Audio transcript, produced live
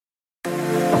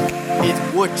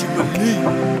what you believe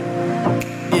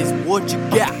is what you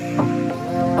got.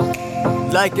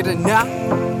 Like it or not,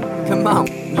 come on,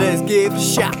 let's give it a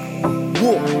shot.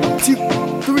 1, 2,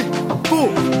 3,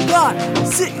 4, 5,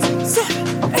 6,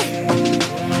 7, 8.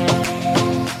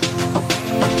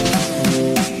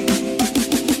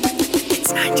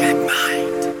 It's 9-Track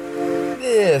Mind.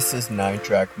 This is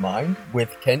 9-Track Mind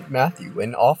with Kent Matthew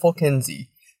and Awful Kenzie,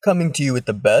 coming to you with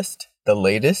the best, the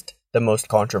latest, the most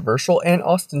controversial and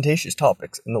ostentatious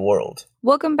topics in the world.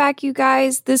 Welcome back, you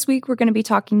guys. This week we're going to be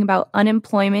talking about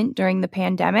unemployment during the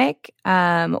pandemic.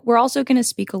 We're also going to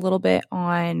speak a little bit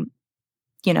on,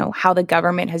 how the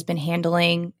government has been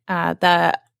handling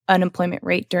the unemployment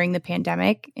rate during the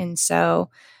pandemic. And so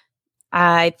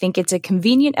I think it's a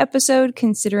convenient episode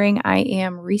considering I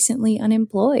am recently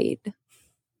unemployed.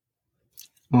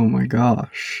 Oh my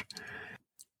gosh.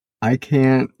 I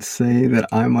can't say that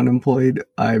I'm unemployed.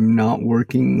 I'm not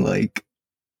working like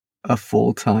a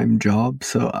full-time job,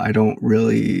 so I can't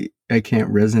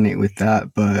resonate with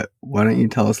that. But why don't you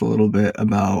tell us a little bit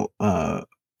about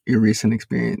your recent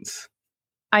experience?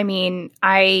 I mean,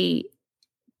 I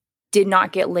did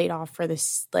not get laid off for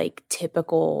this like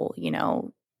typical,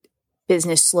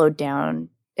 business slowed down,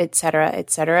 et cetera,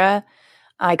 et cetera.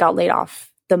 I got laid off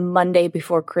the Monday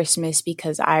before Christmas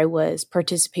because I was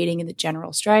participating in the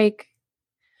general strike,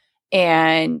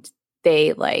 and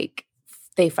they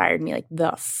fired me like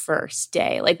the first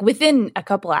day, like within a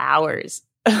couple of hours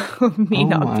of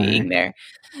me being there.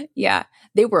 Yeah,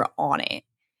 they were on it.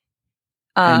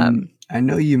 I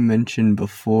know you mentioned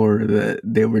before that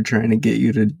they were trying to get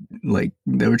you to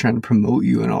they were trying to promote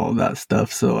you and all of that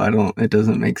stuff. So it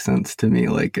doesn't make sense to me.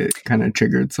 Like it kind of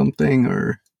triggered something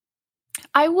or.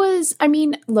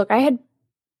 To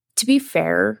be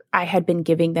fair, I had been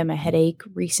giving them a headache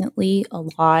recently a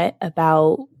lot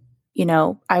about,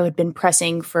 I had been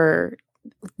pressing for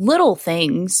little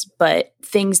things, but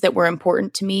things that were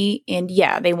important to me. And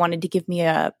yeah, they wanted to give me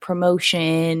a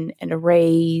promotion and a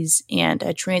raise and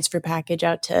a transfer package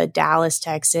out to Dallas,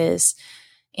 Texas.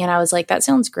 And I was like, that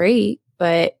sounds great,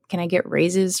 but can I get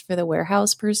raises for the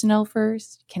warehouse personnel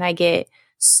first? Can I get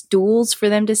stools for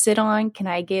them to sit on? Can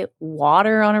I get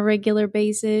water on a regular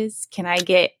basis? Can I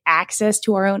get access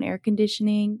to our own air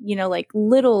conditioning? Like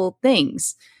little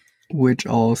things. Which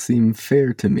all seem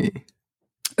fair to me.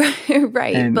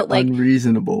 Right. And but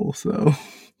unreasonable, so.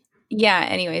 Yeah,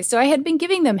 anyway, so I had been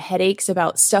giving them headaches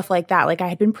about stuff like that. Like I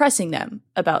had been pressing them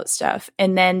about stuff.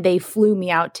 And then they flew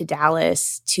me out to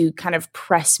Dallas to kind of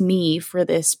press me for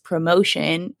this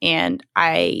promotion. And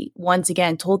I once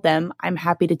again told them I'm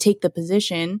happy to take the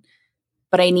position,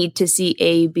 but I need to see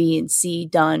A, B, and C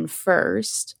done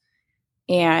first.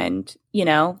 And,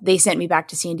 they sent me back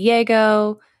to San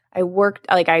Diego. I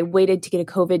waited to get a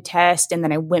COVID test and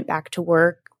then I went back to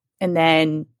work. And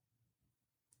then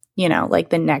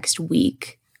the next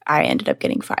week, I ended up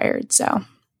getting fired. So,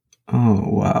 oh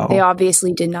wow, they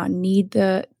obviously did not need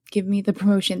give me the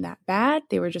promotion that bad.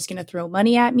 They were just going to throw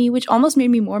money at me, which almost made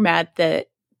me more mad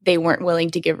that they weren't willing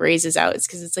to give raises out. It's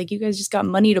because it's like you guys just got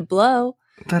money to blow.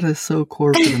 That is so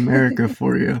corporate America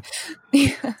for you.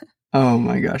 Yeah. Oh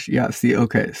my gosh, yeah. See,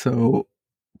 okay, so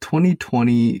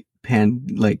 2020.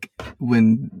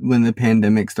 When the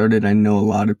pandemic started, I know a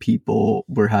lot of people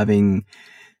were having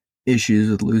issues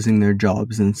with losing their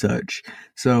jobs and such.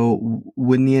 So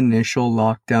when the initial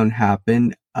lockdown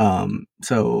happened,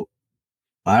 so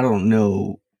I don't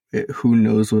know who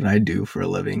knows what I do for a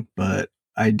living, but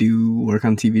I do work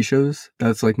on TV shows.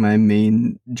 That's like my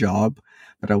main job,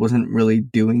 but I wasn't really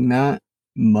doing that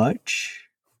much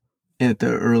at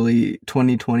the early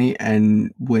 2020.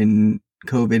 And when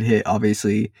COVID hit,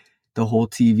 obviously the whole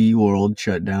TV world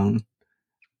shut down.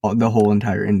 The whole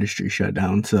entire industry shut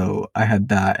down. So I had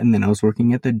that. And then I was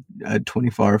working at the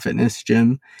 24-hour fitness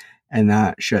gym, and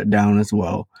that shut down as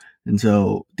well. And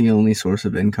so the only source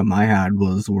of income I had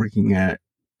was working at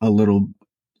a little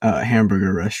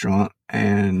hamburger restaurant,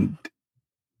 and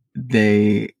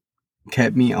they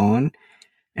kept me on,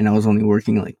 and I was only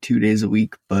working like 2 days a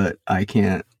week, but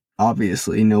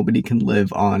obviously nobody can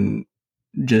live on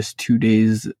just 2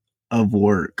 days of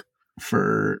work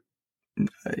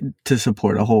to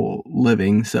support a whole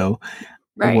living. So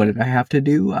right. What did I have to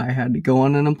do? I had to go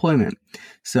on unemployment.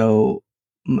 So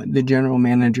the general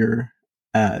manager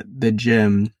at the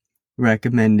gym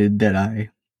recommended that I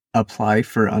apply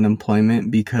for unemployment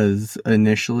because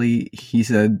initially he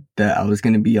said that I was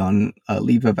going to be on a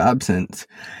leave of absence.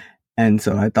 And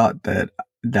so I thought that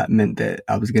meant that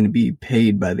I was going to be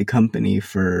paid by the company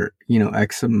for,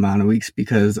 X amount of weeks,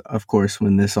 because of course,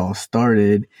 when this all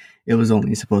started, it was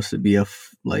only supposed to be a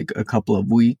couple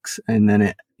of weeks. And then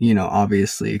it,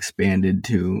 obviously expanded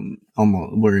to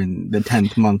almost, we're in the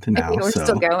 10th month I now. think we're so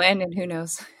still going, and who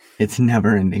knows? It's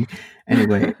never ending.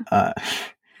 Anyway,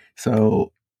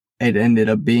 so it ended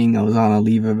up being I was on a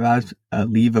leave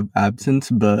of absence,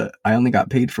 but I only got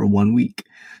paid for 1 week.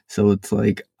 So it's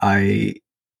like I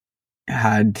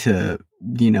had to,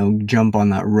 jump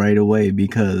on that right away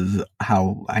because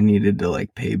how I needed to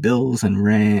like pay bills and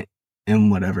rent and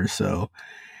whatever. So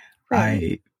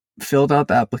Right. I filled out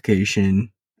the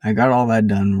application. I got all that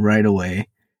done right away.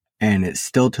 And it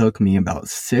still took me about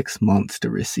 6 months to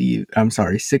receive,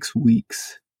 6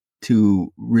 weeks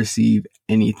to receive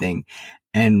anything.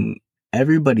 And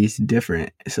everybody's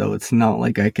different. So it's not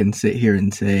like I can sit here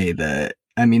and say that,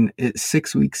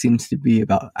 6 weeks seems to be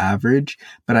about average,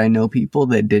 but I know people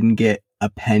that didn't get a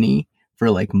penny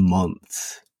for like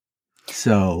months.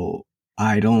 So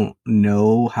I don't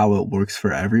know how it works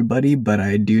for everybody, but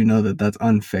I do know that that's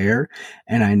unfair.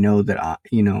 And I know that,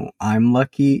 I'm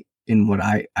lucky in what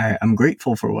I'm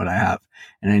grateful for what I have.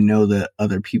 And I know that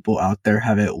other people out there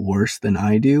have it worse than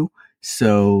I do.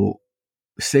 So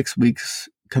 6 weeks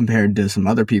compared to some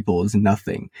other people is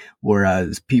nothing.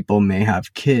 Whereas people may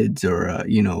have kids or,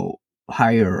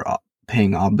 higher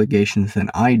paying obligations than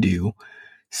I do.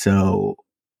 So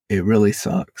it really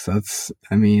sucks.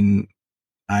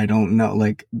 I don't know,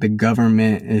 like the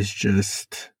government is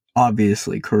just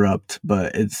obviously corrupt,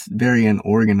 but it's very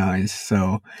unorganized.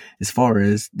 So as far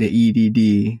as the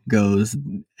EDD goes,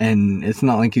 and it's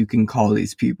not like you can call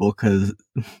these people because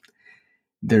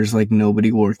there's like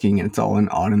nobody working and it's all an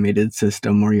automated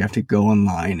system where you have to go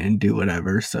online and do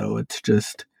whatever. So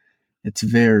it's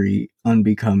very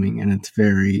unbecoming and it's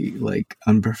very like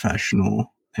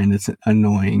unprofessional and it's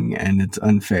annoying and it's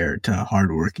unfair to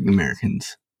hardworking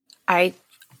Americans. I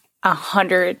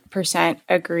 100%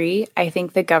 agree. I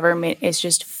think the government is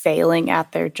just failing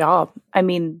at their job. I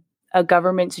mean, a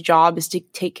government's job is to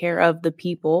take care of the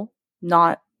people,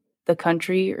 not the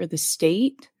country or the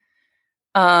state.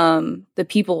 The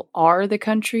people are the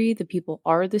country, the people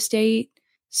are the state.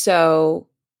 So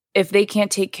if they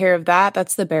can't take care of that,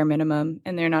 that's the bare minimum.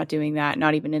 And they're not doing that,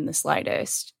 not even in the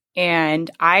slightest. And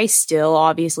I still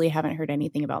obviously haven't heard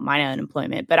anything about my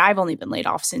unemployment, but I've only been laid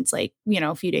off since like,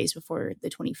 a few days before the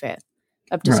 25th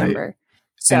of December. Right.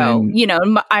 So,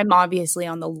 I'm obviously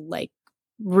on the like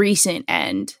recent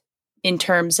end in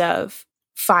terms of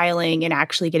filing and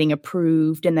actually getting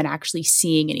approved and then actually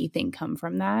seeing anything come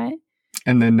from that.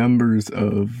 And the numbers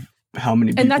of how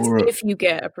many people and that's if you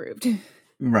get approved.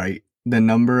 Right. The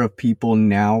number of people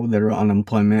now that are on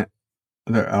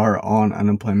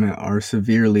unemployment are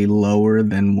severely lower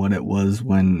than what it was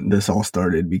when this all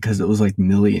started, because it was like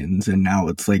millions and now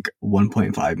it's like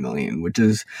 1.5 million, which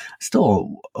is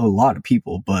still a lot of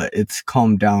people, but it's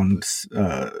calmed down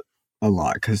a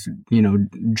lot because,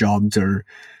 jobs are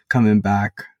coming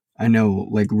back. I know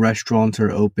like restaurants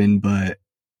are open, but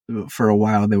for a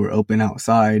while they were open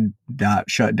outside. That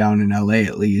shut down in LA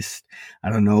at least. I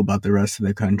don't know about the rest of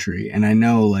the country. And I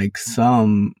know like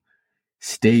some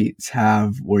states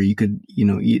have where you could,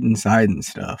 eat inside and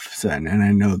stuff. So, and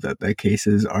I know that the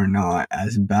cases are not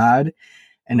as bad.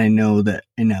 And I know that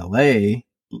in LA,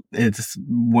 it's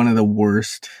one of the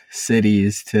worst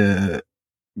cities that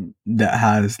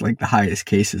has like the highest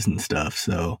cases and stuff.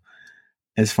 So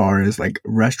as far as like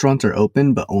restaurants are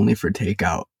open, but only for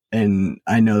takeout. And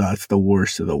I know that's the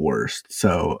worst of the worst.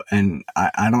 So, and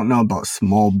I don't know about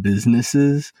small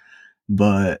businesses,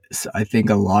 but I think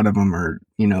a lot of them are,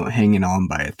 hanging on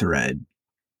by a thread.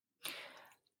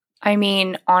 I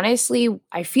mean, honestly,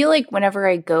 I feel like whenever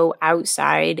I go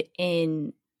outside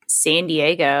in San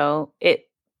Diego, it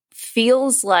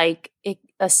feels like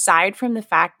aside from the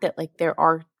fact that like there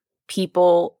are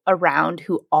people around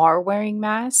who are wearing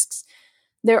masks,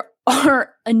 there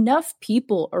are enough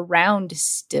people around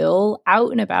still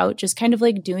out and about, just kind of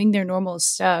like doing their normal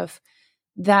stuff,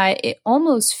 that it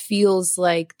almost feels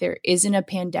like there isn't a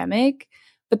pandemic.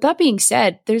 But that being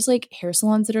said, there's like hair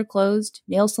salons that are closed,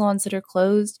 nail salons that are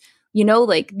closed.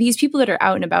 Like these people that are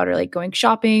out and about are like going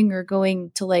shopping or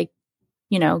going to like,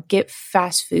 get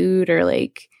fast food or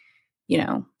like,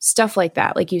 stuff like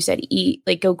that. Like you said, eat,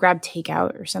 like go grab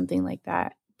takeout or something like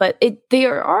that. But I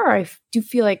do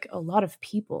feel like a lot of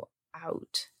people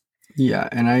out. Yeah,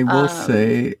 and I will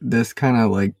say this kind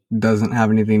of like doesn't have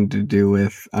anything to do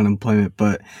with unemployment,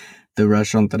 but the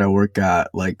restaurant that I work at,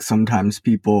 like sometimes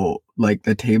people, like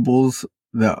the tables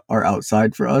that are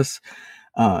outside for us,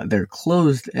 they're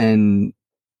closed and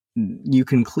you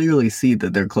can clearly see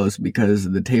that they're closed because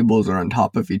the tables are on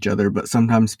top of each other, but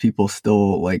sometimes people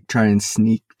still like try and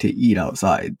sneak to eat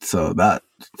outside. So that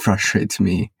frustrates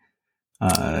me.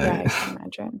 Yeah, I can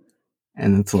imagine.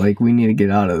 And it's like, we need to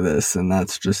get out of this, and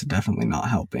that's just definitely not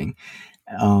helping.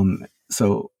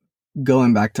 So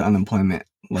going back to unemployment,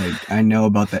 like, I know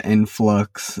about the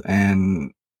influx,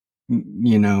 and,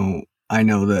 you know, I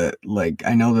know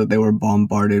that they were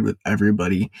bombarded with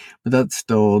everybody, but that's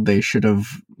still, they should have,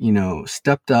 you know,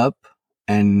 stepped up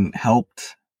and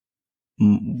helped,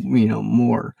 you know,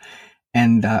 more.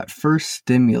 And that first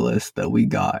stimulus that we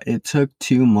got, it took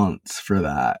 2 months for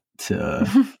that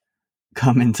to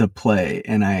come into play,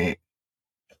 and I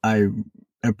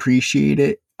appreciate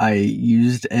it. I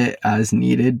used it as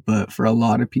needed, but for a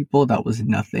lot of people that was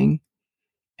nothing.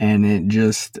 And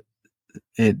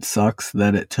it sucks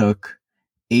that it took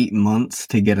 8 months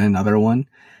to get another one.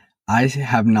 I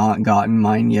have not gotten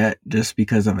mine yet just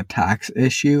because of a tax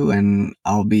issue, and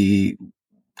I'll be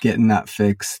getting that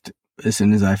fixed as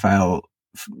soon as I file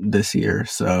this year.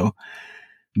 So,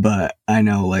 but I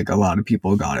know like a lot of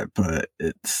people got it, but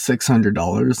it's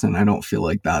 $600, and I don't feel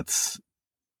like that's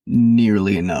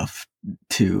nearly enough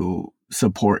to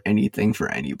support anything for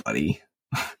anybody.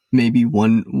 Maybe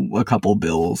a couple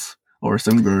bills or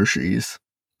some groceries.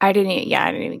 I didn't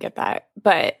even get that,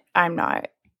 but I'm not.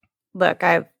 Look,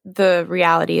 the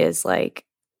reality is like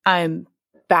I'm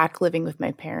back living with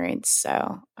my parents,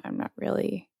 so I'm not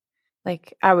really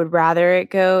like, I would rather it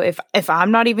go, if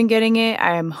I'm not even getting it,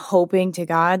 I am hoping to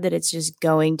God that it's just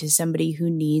going to somebody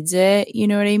who needs it. You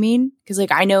know what I mean? Because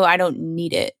like, I know I don't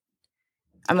need it.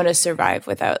 I'm going to survive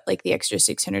without like the extra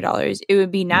 $600. It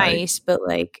would be nice, right, but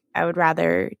like, I would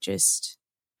rather just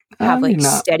have like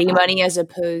steady money as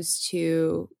opposed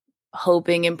to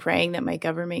hoping and praying that my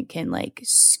government can like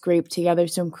scrape together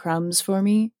some crumbs for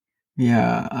me.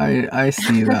 Yeah, I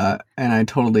see that, and I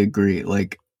totally agree.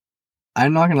 Like,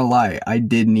 I'm not gonna lie, I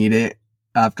did need it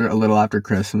a little after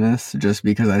Christmas, just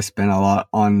because I spent a lot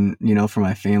on, you know, for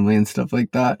my family and stuff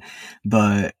like that.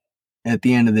 But at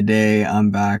the end of the day, I'm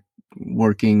back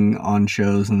working on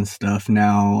shows and stuff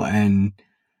now, and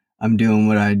I'm doing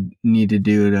what I need to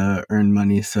do to earn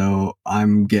money, so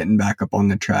I'm getting back up on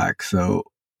the track. So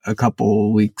a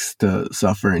couple weeks to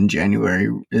suffer in January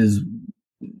is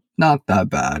not that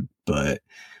bad, but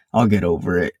I'll get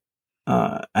over it.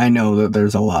 I know that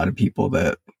there's a lot of people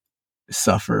that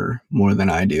suffer more than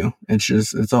I do.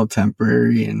 It's all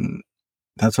temporary, and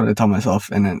that's what I tell myself,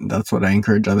 and that's what I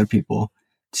encourage other people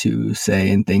to say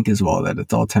and think as well, that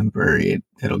it's all temporary.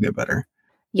 It'll get better.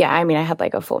 Yeah, I mean, I had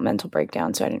like a full mental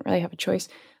breakdown, so I didn't really have a choice.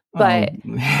 But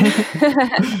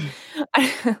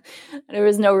there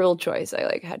was no real choice. I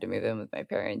like had to move in with my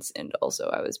parents, and also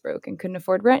I was broke and couldn't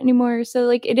afford rent anymore. So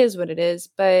like, it is what it is.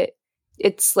 But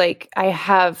it's like, I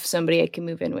have somebody I can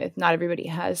move in with. Not everybody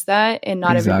has that, and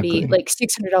not everybody, like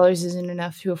 $600 isn't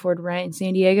enough to afford rent in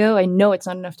San Diego. I know it's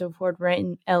not enough to afford rent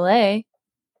in LA.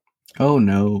 Oh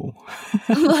no.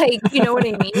 Like, you know what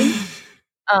I mean?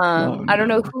 I don't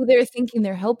know who they're thinking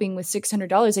they're helping with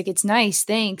 $600. Like, it's nice,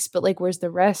 thanks, but like, where's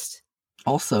the rest?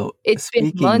 Also, it's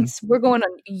been months. We're going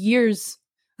on years.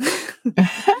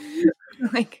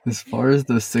 Like, as far as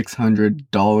the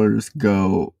 $600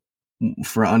 go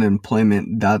for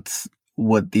unemployment, that's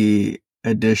what the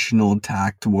additional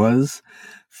tax was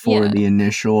for the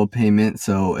initial payment.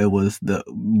 So it was the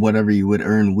whatever you would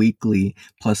earn weekly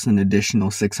plus an additional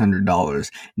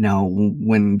 $600. Now,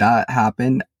 when that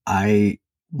happened, I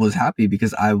was happy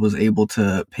because I was able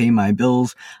to pay my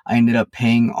bills. I ended up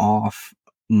paying off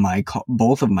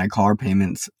both of my car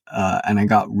payments, and I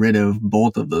got rid of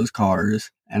both of those cars,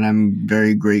 and I'm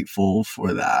very grateful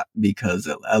for that because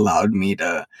it allowed me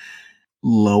to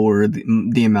lower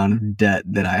the amount of debt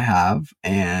that I have,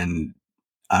 and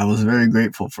I was very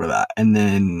grateful for that. And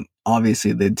then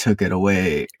obviously they took it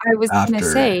away. I was gonna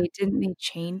say, didn't they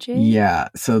change it? Yeah,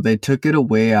 so they took it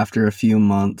away after a few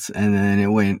months, and then it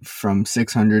went from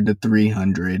 600 to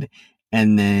 300,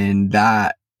 and then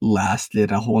that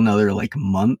lasted a whole nother like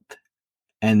month,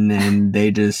 and then they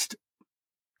just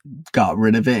got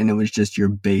rid of it, and it was just your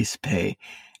base pay,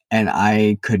 and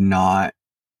I could not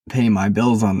pay my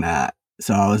bills on that,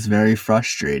 so I was very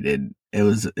frustrated. It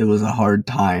was a hard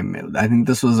time. I think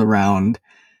this was around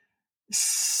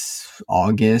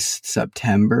August,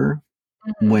 September,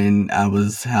 when I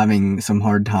was having some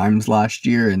hard times last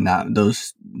year, and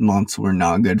those months were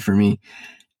not good for me.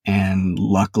 And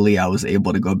luckily I was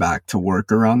able to go back to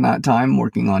work around that time,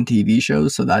 working on TV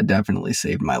shows. So that definitely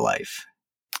saved my life.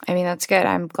 I mean, that's good.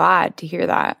 I'm glad to hear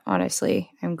that, honestly.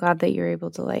 I'm glad that you're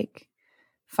able to like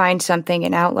find something,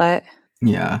 an outlet.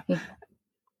 Yeah.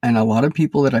 And a lot of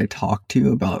people that I talk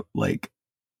to about like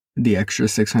the extra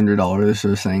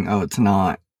 $600 are saying, oh, it's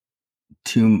not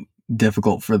too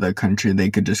difficult for the country. They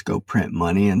could just go print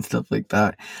money and stuff like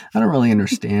that. I don't really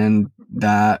understand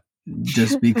that.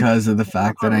 just because of the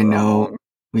fact that I know,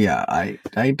 I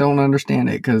don't understand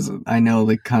it because I know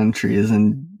the country is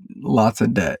in lots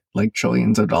of debt, like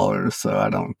trillions of dollars, so I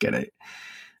don't get it.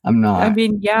 I'm not. I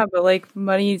mean, yeah, but like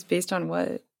money is based on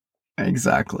what?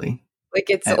 Exactly. Like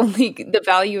it's only the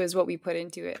value is what we put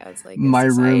into it as like my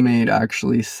society. Roommate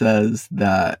actually says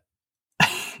that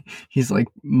he's like,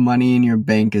 money in your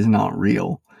bank is not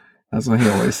real. That's what he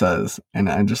always says, and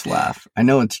I just laugh. I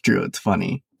know it's true. It's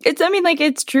funny. I mean, like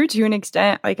it's true to an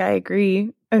extent. Like I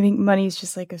agree. I think money is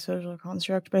just like a social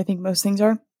construct, but I think most things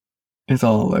are. It's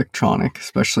all electronic,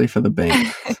 especially for the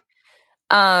bank.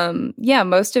 Yeah,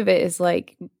 most of it is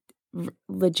like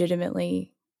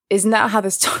legitimately. Isn't that how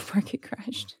the stock market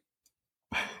crashed?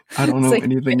 I don't know like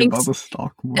anything about the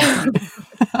stock market.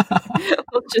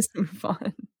 We'll just move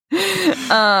on.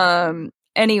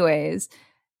 Anyways,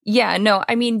 yeah, no,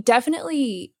 I mean,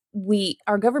 definitely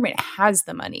our government has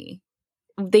the money.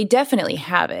 They definitely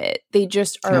have it. They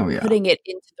just are putting it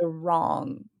into the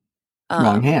wrong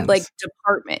hands. Like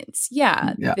departments.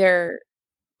 Yeah, they're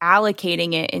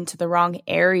allocating it into the wrong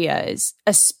areas,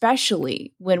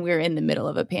 especially when we're in the middle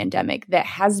of a pandemic that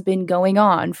has been going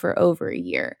on for over a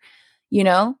year. You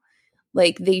know,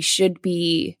 like they should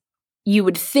be, you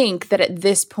would think that at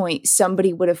this point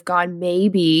somebody would have gone,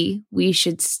 maybe we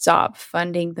should stop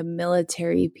funding the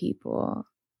military people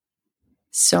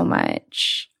so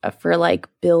much for like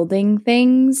building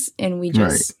things, and we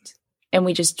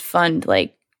just fund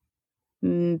like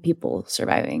people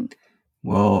surviving.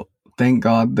 Well, thank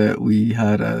God that we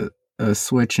had a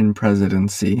switch in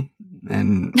presidency,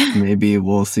 and maybe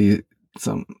we'll see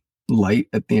some light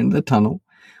at the end of the tunnel.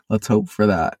 Let's hope for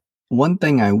that. One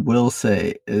thing I will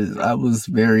say is I was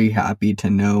very happy to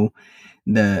know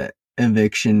that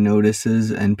eviction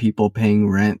notices and people paying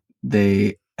rent,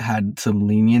 they had some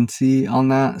leniency on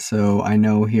that. So I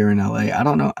know here in LA, I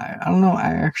don't know.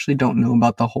 I actually don't know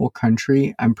about the whole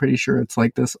country. I'm pretty sure it's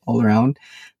like this all around.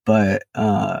 But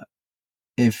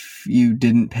if you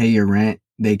didn't pay your rent,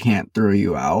 they can't throw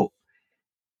you out.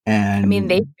 And I mean,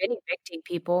 they've been evicting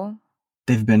people.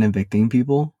 They've been evicting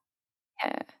people?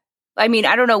 Yeah. I mean,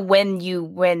 I don't know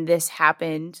when this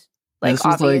happened. Like, this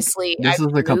was obviously, this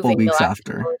was a couple weeks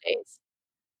after.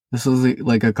 This was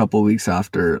like a couple weeks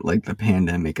after, like the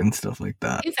pandemic and stuff like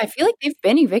that. I feel like they've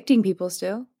been evicting people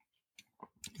still.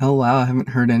 Oh wow, I haven't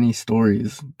heard any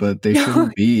stories, but they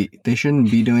shouldn't be. They shouldn't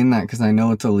be doing that because I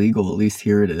know it's illegal. At least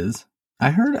here it is.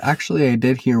 I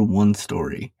did hear one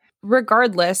story.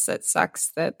 Regardless, it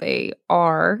sucks that they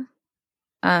are.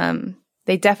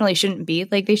 They definitely shouldn't be.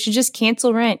 Like, they should just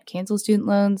cancel rent, cancel student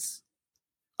loans,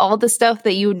 all the stuff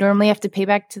that you would normally have to pay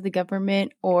back to the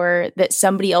government, or that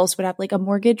somebody else would have, like a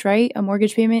mortgage, right? A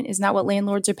mortgage payment. Isn't that what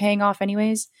landlords are paying off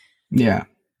anyways? Yeah.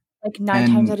 Like 9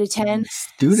 times out of 10.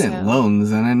 Student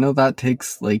loans, and I know that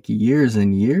takes like years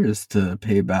and years to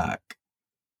pay back.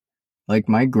 Like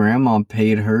my grandma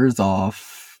paid hers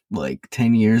off like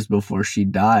 10 years before she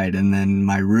died, and then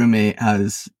my roommate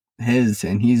has his,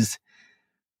 and he's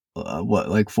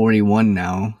like 41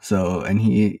 now. So, and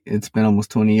it's been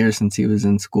almost 20 years since he was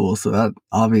in school. So that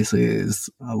obviously is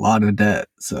a lot of debt.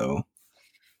 So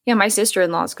yeah, my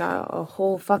sister-in-law's got a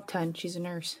whole fuck ton. She's a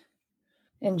nurse,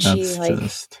 and that's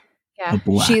just a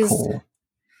black hole.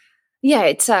 Yeah,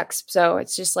 it sucks. So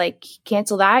it's just like,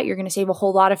 cancel that. You're going to save a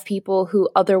whole lot of people who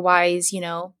otherwise,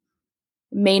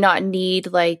 may not need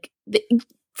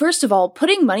first of all,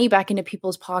 putting money back into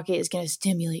people's pocket is going to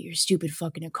stimulate your stupid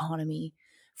fucking economy.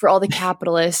 For all the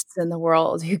capitalists in the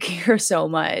world who care so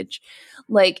much.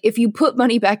 Like, if you put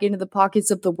money back into the pockets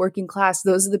of the working class,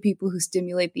 those are the people who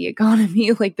stimulate the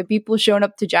economy. Like, the people showing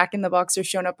up to Jack in the Box are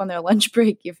showing up on their lunch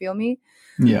break. You feel me?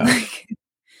 Yeah.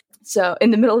 So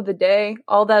in the middle of the day,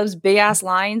 all those big ass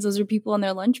lines, those are people on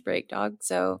their lunch break, dog.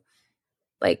 So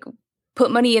like,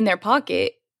 put money in their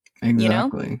pocket.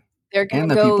 Exactly. They're going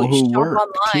to go shop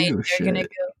online. They're going to go.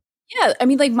 Yeah. I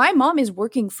mean, like, my mom is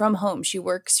working from home. She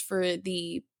works for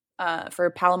for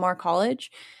Palomar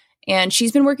College, and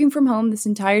she's been working from home this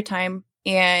entire time.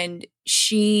 And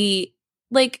she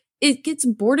it gets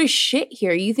bored as shit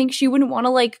here. You think she wouldn't want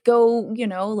to go,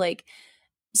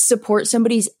 support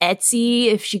somebody's Etsy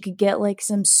if she could get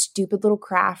some stupid little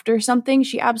craft or something?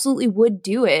 She absolutely would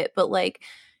do it, but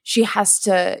she has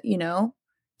to,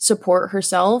 support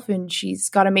herself, and she's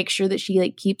got to make sure that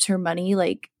she keeps her money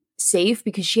safe,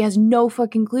 because she has no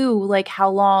fucking clue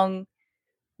how long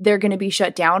they're going to be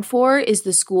shut down for. Is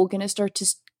the school going to start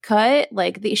to cut?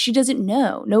 She doesn't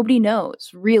know. Nobody knows,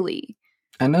 really.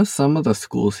 I know some of the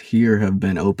schools here have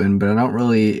been open, but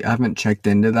I haven't checked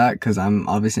into that because I'm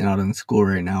obviously not in school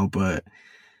right now. But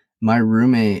My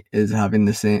roommate is having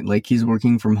the same, like he's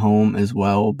working from home as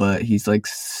well, but he's like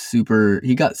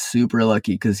he got super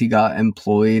lucky because he got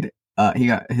employed. He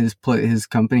got his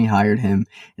company hired him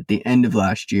at the end of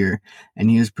last year, and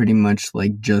he was pretty much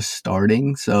like just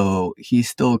starting. So he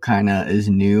still kind of is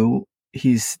new.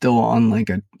 He's still on like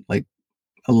a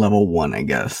level 1, I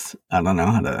guess. I don't know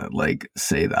how to like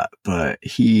say that, but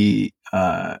he's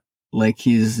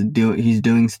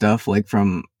doing stuff like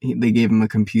they gave him a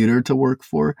computer to work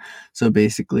for. So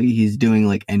basically he's doing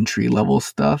like entry level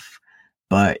stuff,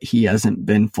 but he hasn't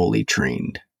been fully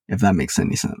trained, if that makes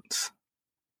any sense.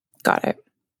 Got it.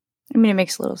 I mean, it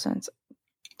makes a little sense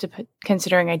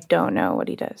considering I don't know what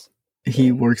he does.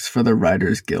 He works for the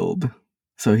Writers Guild,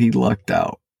 so he lucked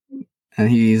out. And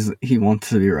he wants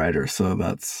to be a writer, so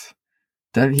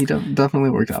definitely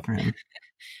worked out for him.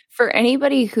 For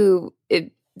anybody who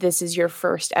this is your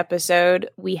first episode,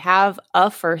 we have a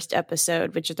first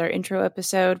episode, which is our intro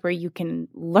episode, where you can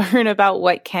learn about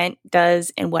what Kent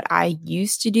does and what I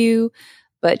used to do.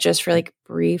 But just for like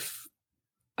brief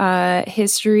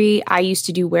history, I used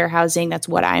to do warehousing. That's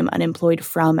what I'm unemployed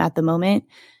from at the moment.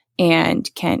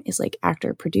 And Kent is like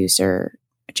actor, producer,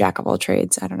 jack of all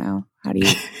trades. I don't know. How do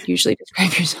you usually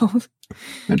describe yourself?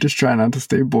 I just try not to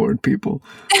stay bored, people.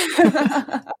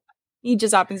 He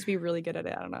just happens to be really good at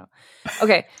it. I don't know.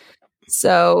 Okay.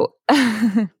 So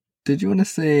did you want to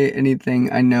say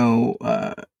anything? I know,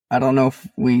 I don't know if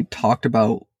we talked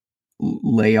about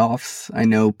layoffs. I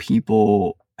know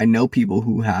people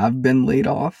who have been laid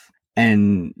off,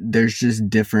 and there's just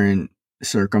different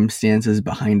circumstances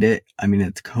behind it. I mean,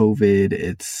 it's COVID,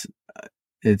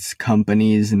 it's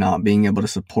companies not being able to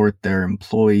support their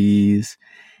employees.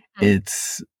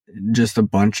 It's just a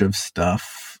bunch of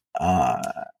stuff.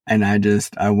 And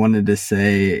I wanted to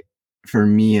say, for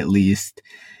me at least,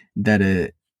 that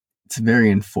it's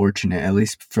very unfortunate, at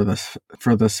least for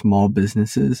the small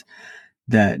businesses,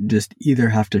 that just either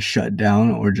have to shut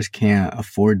down or just can't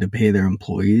afford to pay their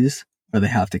employees, or they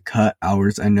have to cut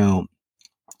hours. I know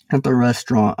at the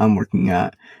restaurant I'm working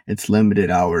at, it's limited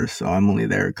hours, so I'm only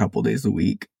there a couple days a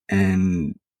week.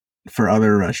 And for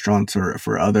other restaurants or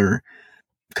for other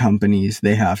companies,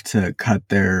 they have to cut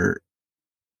their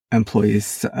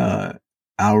employees'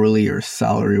 hourly or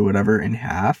salary or whatever in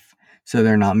half, so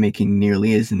they're not making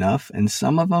nearly as enough. And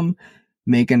some of them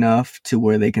make enough to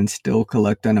where they can still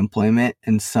collect unemployment,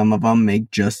 and some of them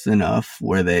make just enough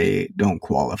where they don't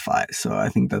qualify. So I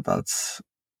think that's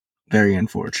very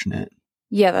unfortunate.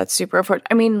 Yeah, that's super unfortunate.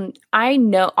 I mean, I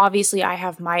know, obviously, I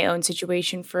have my own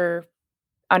situation for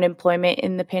unemployment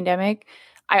in the pandemic.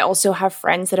 I also have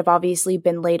friends that have obviously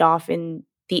been laid off in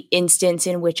the instance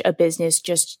in which a business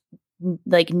just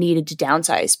like needed to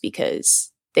downsize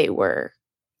because they were,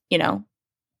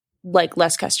 like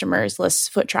less customers, less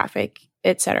foot traffic,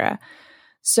 etc.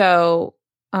 So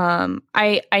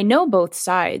I know both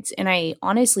sides, and I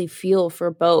honestly feel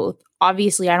for both.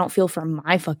 Obviously, I don't feel for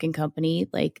my fucking company.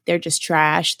 Like, they're just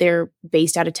trash. They're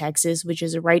based out of Texas, which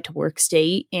is a right to work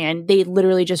state. And they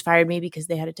literally just fired me because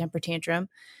they had a temper tantrum.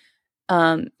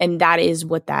 And that is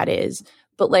what that is.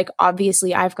 But like,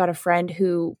 obviously, I've got a friend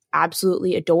who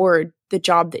absolutely adored the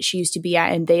job that she used to be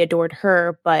at, and they adored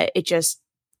her. But it just,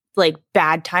 like,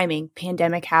 bad timing.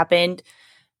 Pandemic happened.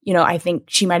 I think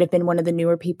she might have been one of the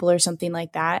newer people or something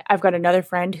like that. I've got another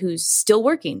friend who's still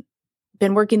working,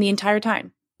 been working the entire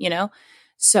time.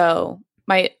 So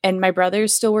my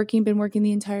brother's still working, been working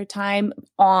the entire time,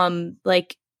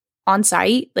 like on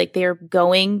site, like they're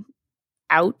going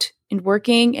out and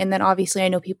working. And then obviously I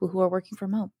know people who are working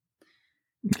from home.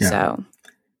 Yeah. So,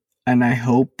 and I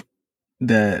hope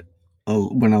that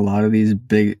when a lot of these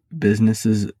big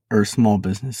businesses or small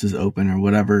businesses open, or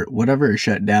whatever is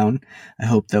shut down, I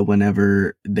hope that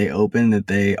whenever they open, that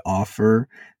they offer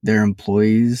their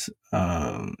employees,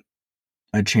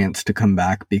 a chance to come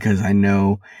back, because I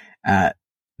know at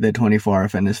the 24-hour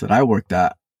fitness that I worked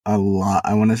at, I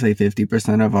want to say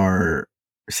 60%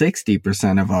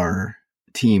 of our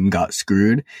team got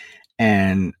screwed,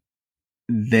 and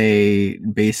they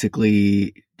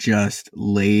basically just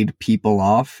laid people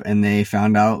off, and they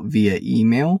found out via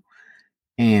email.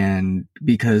 And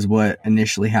because what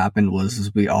initially happened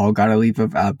was we all got a leave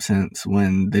of absence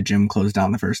when the gym closed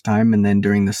down the first time, and then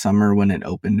during the summer when it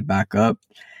opened back up,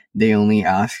 they only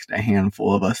asked a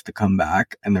handful of us to come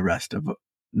back, and the rest of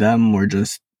them were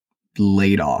just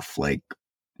laid off. Like,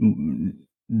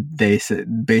 they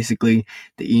said, basically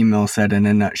the email said in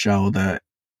a nutshell that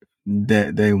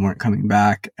they weren't coming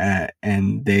back,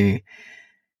 and they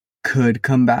could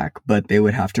come back, but they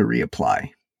would have to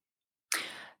reapply.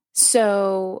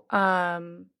 So,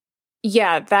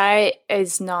 Yeah, that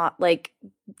is not like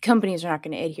companies are not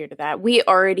going to adhere to that. We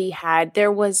already had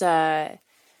there was a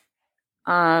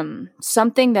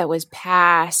something that was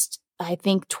passed, I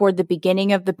think toward the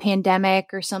beginning of the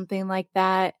pandemic or something like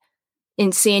that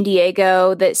in San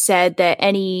Diego that said that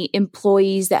any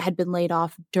employees that had been laid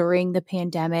off during the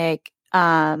pandemic,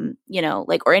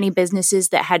 like or any businesses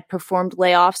that had performed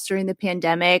layoffs during the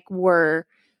pandemic were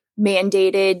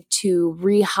mandated to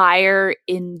rehire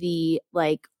in the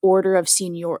like order of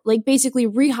senior, like basically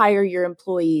rehire your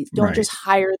employees. Don't just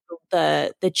hire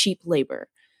the cheap labor.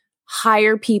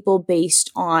 Hire people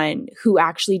based on who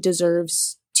actually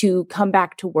deserves to come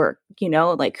back to work,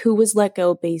 like who was let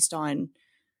go based on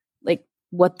like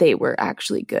what they were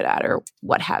actually good at or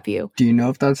what have you. Do you know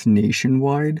if that's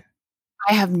nationwide?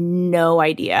 I have no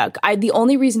idea. The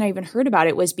only reason I even heard about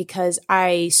it was because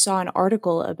I saw an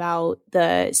article about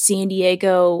the San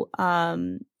Diego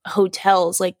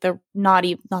hotels, like the not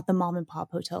the mom and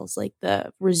pop hotels, like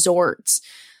the resorts,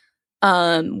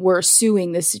 were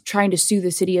trying to sue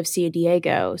the city of San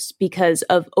Diego because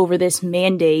of over this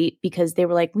mandate, because they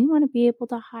were like, we want to be able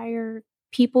to hire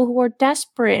people who are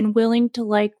desperate and willing to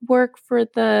like work for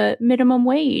the minimum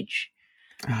wage.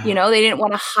 They didn't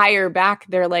want to hire back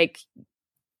their like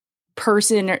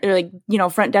person or like,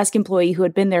 front desk employee who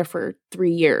had been there for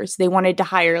 3 years. They wanted to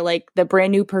hire like the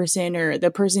brand new person or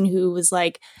the person who was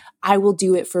like, I will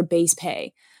do it for base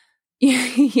pay.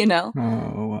 Oh,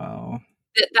 wow.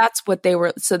 That's what they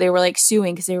were. So they were like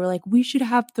suing because they were like, we should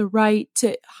have the right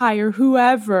to hire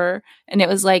whoever. And it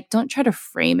was like, don't try to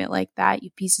frame it like that,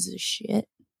 you pieces of shit.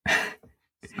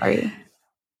 Sorry.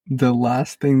 The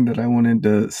last thing that I wanted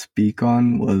to speak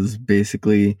on was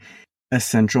basically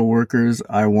essential workers.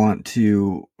 I want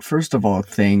to, first of all,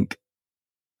 thank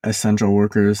essential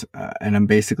workers. And I'm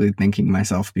basically thanking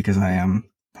myself because I am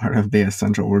part of the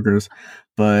essential workers.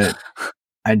 But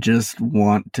I just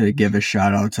want to give a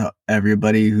shout out to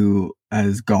everybody who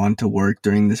has gone to work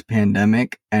during this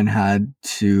pandemic and had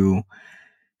to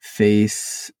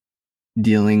face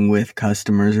dealing with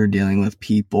customers or dealing with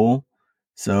people.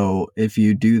 So if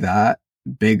you do that,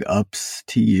 big ups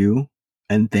to you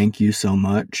and thank you so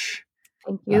much.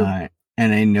 Thank you.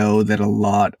 And I know that a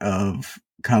lot of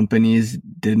companies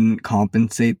didn't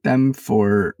compensate them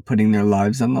for putting their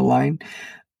lives on the line.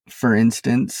 For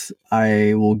instance,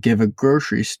 I will give a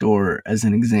grocery store as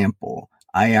an example.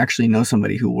 I actually know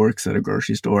somebody who works at a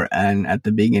grocery store, and at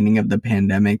the beginning of the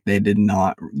pandemic, they did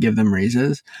not give them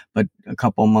raises, but a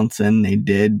couple months in they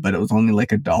did, but it was only like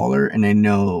 $1. And I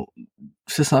know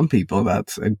to some people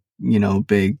that's a,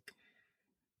 big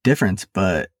difference,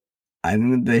 but I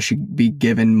think they should be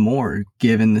given more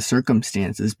given the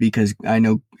circumstances, because I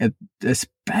know,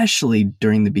 especially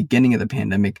during the beginning of the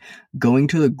pandemic, going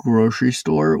to the grocery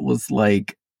store was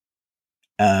like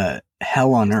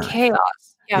hell on earth. Chaos.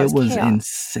 Yeah, it was chaos.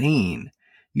 Insane.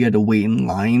 You had to wait in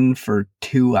line for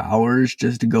 2 hours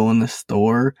just to go in the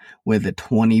store with a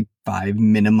 25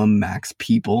 minimum max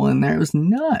people in there. It was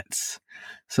nuts.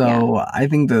 So yeah. I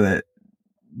think that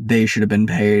they should have been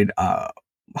paid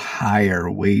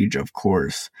higher wage, of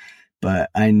course, but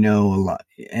I know a lot,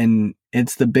 and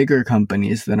it's the bigger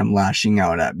companies that I'm lashing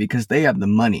out at because they have the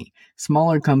money.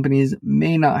 Smaller companies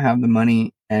may not have the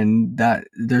money, and that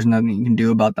there's nothing you can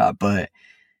do about that, but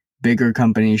bigger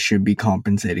companies should be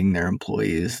compensating their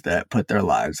employees that put their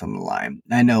lives on the line.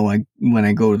 I know, like, when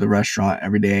I go to the restaurant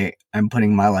every day, I'm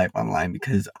putting my life on the line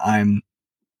because I'm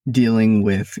dealing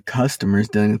with customers,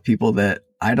 dealing with people that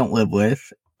I don't live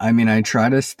with. I mean, I try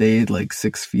to stay like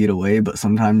 6 feet away, but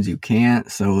sometimes you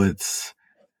can't. So it's,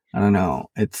 I don't know.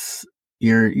 It's,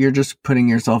 you're just putting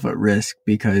yourself at risk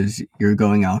because you're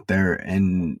going out there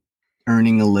and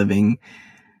earning a living,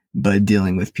 but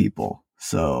dealing with people.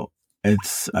 So I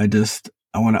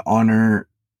want to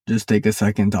just take a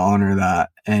second to honor that.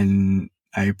 And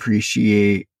I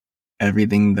appreciate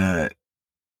everything that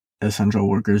essential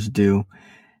workers do,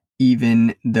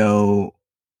 even though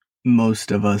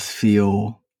most of us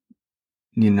feel,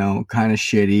 kind of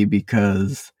shitty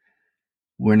because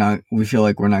we feel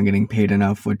like we're not getting paid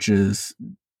enough, which is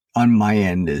on my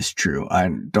end is true. I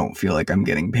don't feel like I'm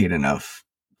getting paid enough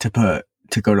to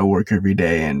go to work every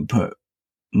day and put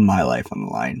my life on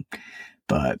the line.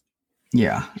 But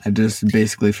yeah,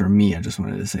 basically for me, I just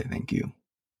wanted to say thank you.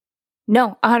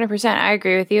 No, 100%. I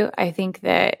agree with you. I think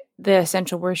that the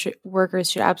essential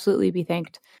workers should absolutely be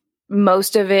thanked.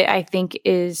 Most of it, I think,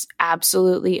 is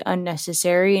absolutely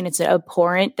unnecessary, and it's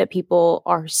abhorrent that people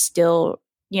are still,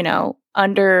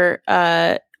 under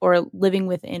or living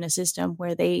within a system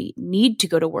where they need to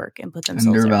go to work and put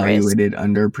themselves undervalued, at risk.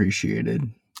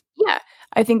 underappreciated. Yeah,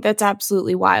 I think that's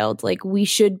absolutely wild. Like, we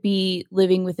should be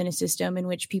living within a system in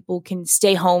which people can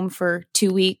stay home for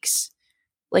 2 weeks.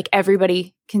 Like,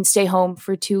 everybody can stay home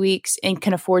for 2 weeks and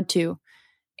can afford to,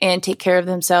 and take care of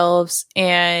themselves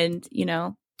and,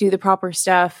 do the proper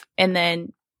stuff, and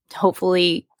then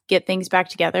hopefully get things back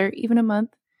together, even a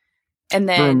month. And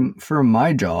then for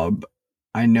my job,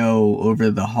 I know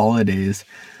over the holidays,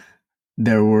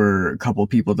 there were a couple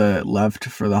people that left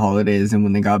for the holidays, and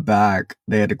when they got back,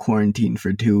 they had to quarantine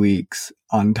for 2 weeks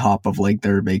on top of like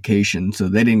their vacation. So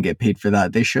they didn't get paid for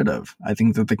that. They should have. I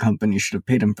think that the company should have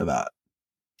paid them for that.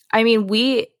 I mean,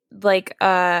 we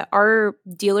our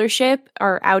dealership,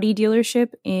 our Audi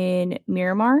dealership in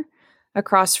Miramar,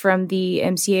 across from the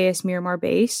MCAS Miramar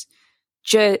base,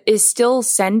 is still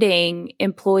sending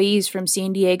employees from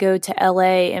San Diego to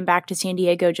LA and back to San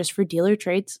Diego just for dealer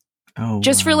trades. Oh,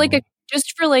 just wow.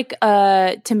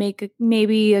 To make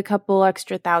maybe a couple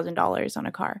extra $1,000 on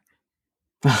a car.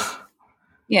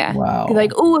 Yeah. Wow.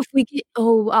 Like,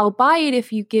 I'll buy it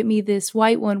if you get me this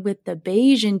white one with the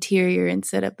beige interior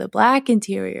instead of the black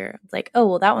interior. Like, oh,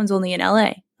 well, that one's only in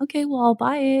LA. Okay, well, I'll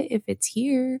buy it if it's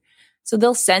here. So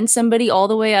they'll send somebody all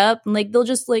the way up, and like they'll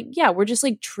just like, yeah, we're just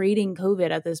like trading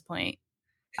COVID at this point.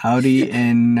 Audi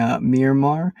in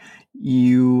Miramar,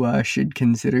 you should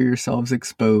consider yourselves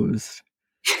exposed.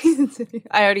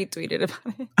 I already tweeted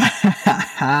about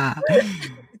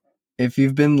it. If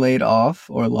you've been laid off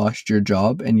or lost your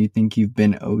job and you think you've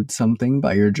been owed something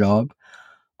by your job,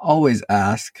 always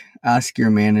ask. Ask your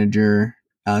manager,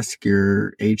 ask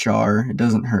your HR. It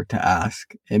doesn't hurt to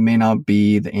ask. It may not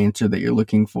be the answer that you're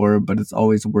looking for, but it's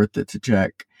always worth it to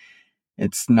check.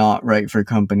 It's not right for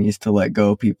companies to let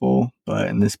go people, but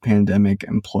in this pandemic,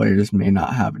 employers may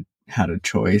not have had a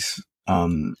choice.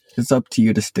 It's up to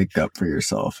you to stick up for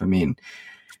yourself. I mean,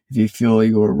 if you feel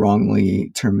you were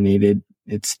wrongly terminated,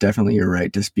 it's definitely your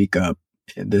right to speak up.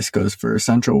 This goes for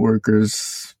essential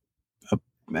workers.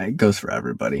 It goes for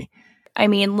everybody. I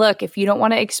mean, look, if you don't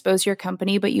want to expose your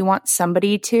company, but you want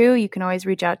somebody to, you can always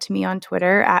reach out to me on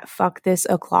Twitter at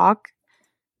 @fuckthisoclock.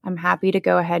 I'm happy to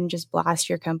go ahead and just blast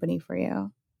your company for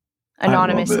you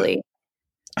anonymously.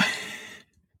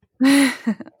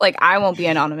 Like, I won't be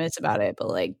anonymous about it, but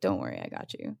like, don't worry, I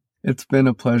got you. It's been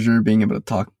a pleasure being able to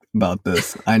talk about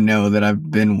this. I know that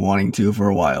I've been wanting to for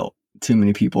a while. Too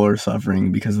many people are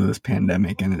suffering because of this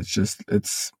pandemic, and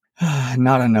it's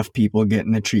not enough people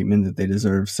getting the treatment that they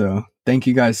deserve. So thank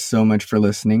you guys so much for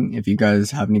listening. If you guys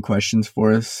have any questions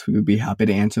for us, we would be happy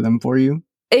to answer them for you.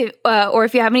 Or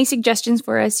if you have any suggestions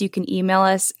for us, you can email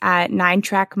us at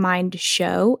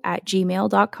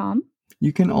 9trackmindshow@gmail.com.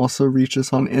 You can also reach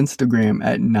us on Instagram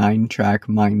at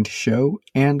 9trackmindshow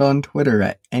and on Twitter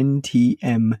at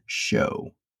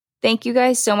NTMshow. Thank you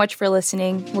guys so much for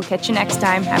listening. We'll catch you next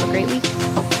time. Have a great week.